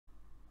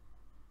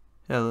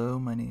Hello,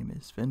 my name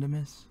is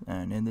Findemus,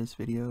 and in this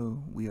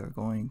video we are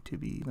going to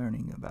be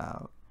learning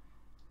about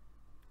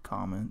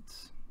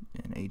comments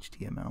in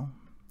HTML,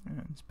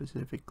 and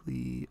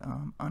specifically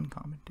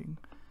uncommenting.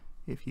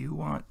 If you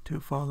want to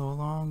follow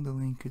along, the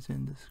link is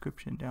in the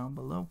description down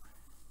below.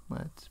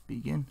 Let's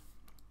begin.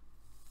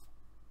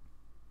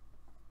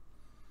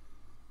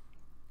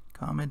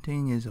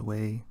 Commenting is a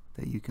way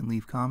that you can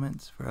leave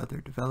comments for other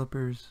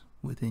developers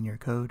within your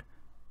code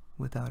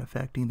without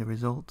affecting the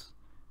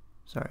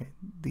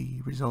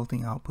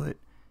resulting output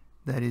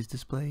that is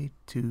displayed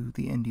to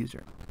the end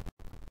user.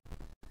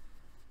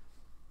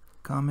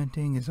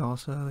 Commenting is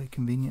also a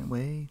convenient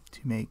way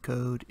to make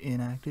code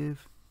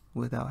inactive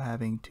without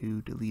having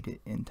to delete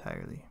it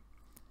entirely.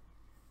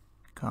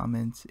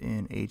 Comments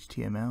in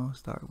HTML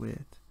start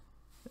with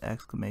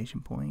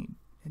exclamation point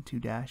and 2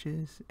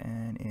 dashes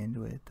and end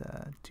with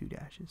 2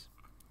 dashes.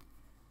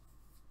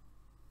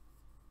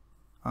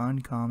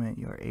 Uncomment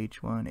your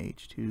H1,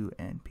 H2,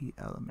 and P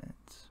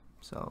elements.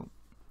 So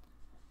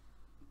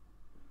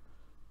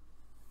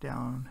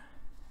down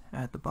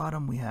at the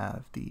bottom we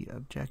have the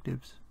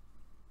objectives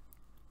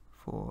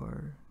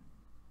for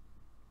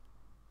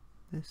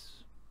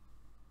this.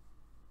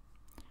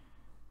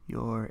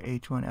 Your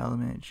H1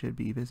 element should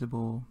be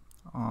visible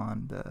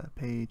on the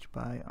page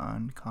by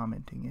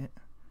uncommenting it.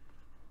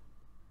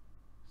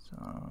 So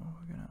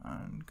we're going to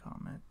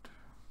uncomment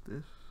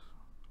this.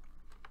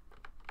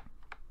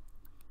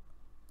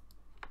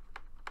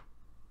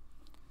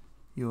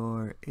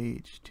 Your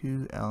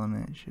H2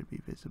 element should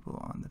be visible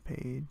on the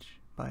page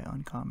by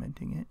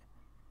uncommenting it.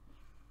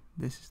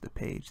 This is the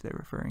page they're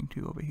referring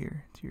to over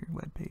here. It's your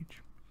web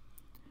page.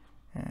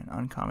 And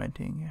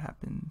uncommenting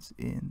happens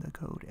in the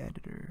code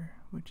editor,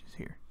 which is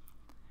here.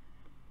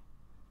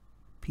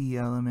 P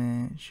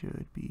element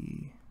should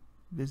be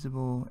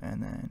visible,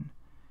 and then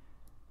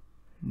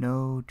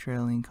no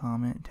trailing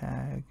comment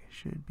tag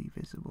should be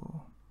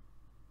visible.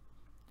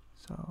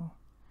 So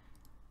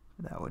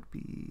that would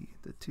be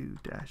the 2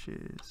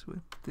 dashes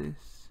with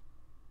this.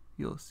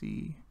 You'll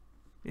see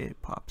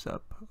it pops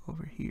up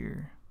over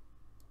here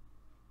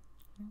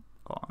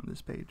on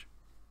this page.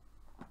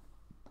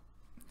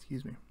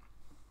 Excuse me.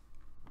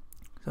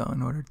 So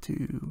in order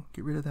to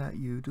get rid of that,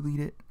 you delete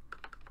it,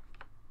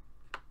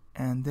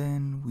 and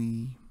then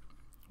we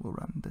will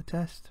run the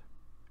test.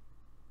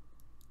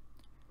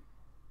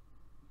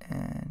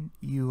 And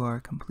you are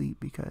complete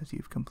because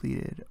you've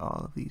completed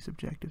all of these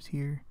objectives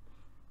here,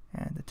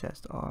 and the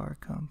tests are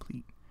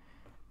complete.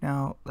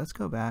 Now let's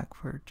go back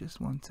for just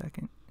 1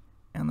 second,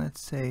 and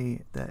let's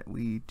say that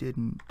we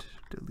didn't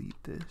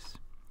delete this.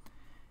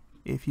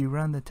 If you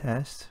run the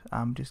test,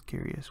 I'm just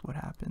curious what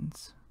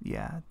happens.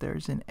 Yeah,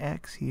 there's an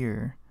X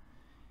here,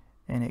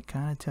 and it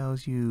kind of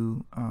tells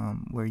you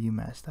where you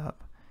messed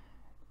up.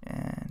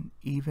 And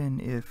even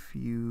if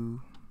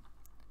you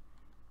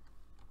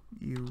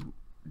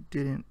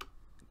didn't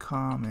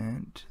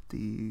comment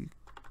the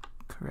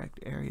correct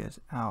areas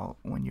out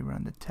when you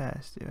run the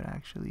test, it would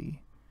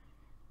actually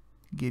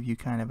give you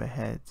kind of a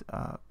heads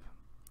up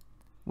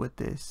with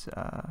this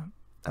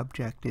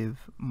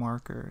objective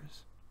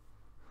markers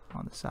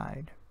on the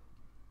side.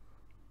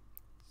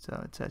 So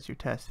it says your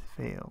test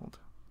failed.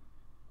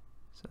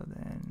 So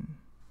then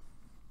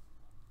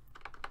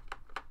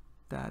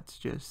that's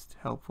just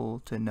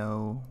helpful to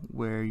know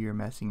where you're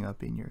messing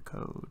up in your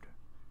code.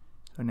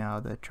 So now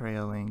the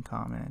trailing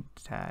comment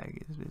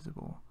tag is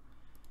visible.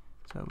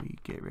 So we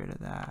get rid of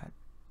that,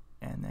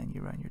 and then you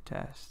run your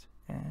test,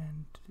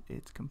 and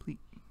it's complete.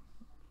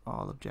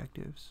 All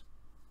objectives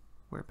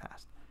were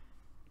passed.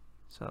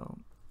 So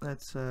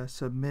let's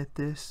submit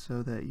this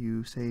so that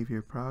you save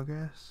your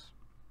progress.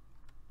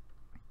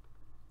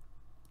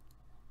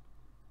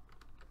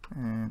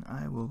 And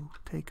I will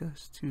take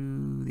us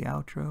to the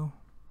outro.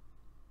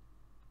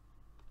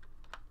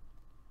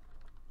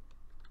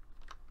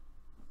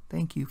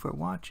 Thank you for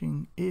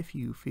watching. If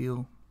you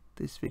feel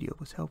this video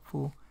was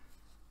helpful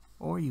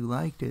or you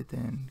liked it,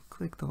 then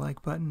click the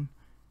like button.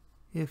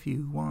 If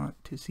you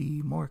want to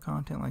see more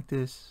content like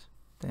this,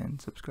 then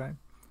subscribe.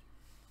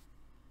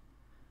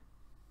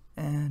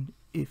 And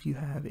if you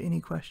have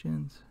any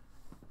questions,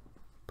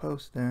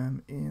 post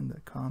them in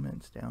the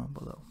comments down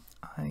below.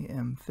 I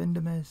am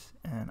Findemus,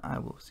 and I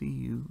will see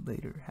you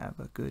later. Have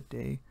a good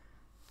day,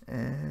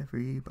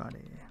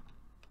 everybody.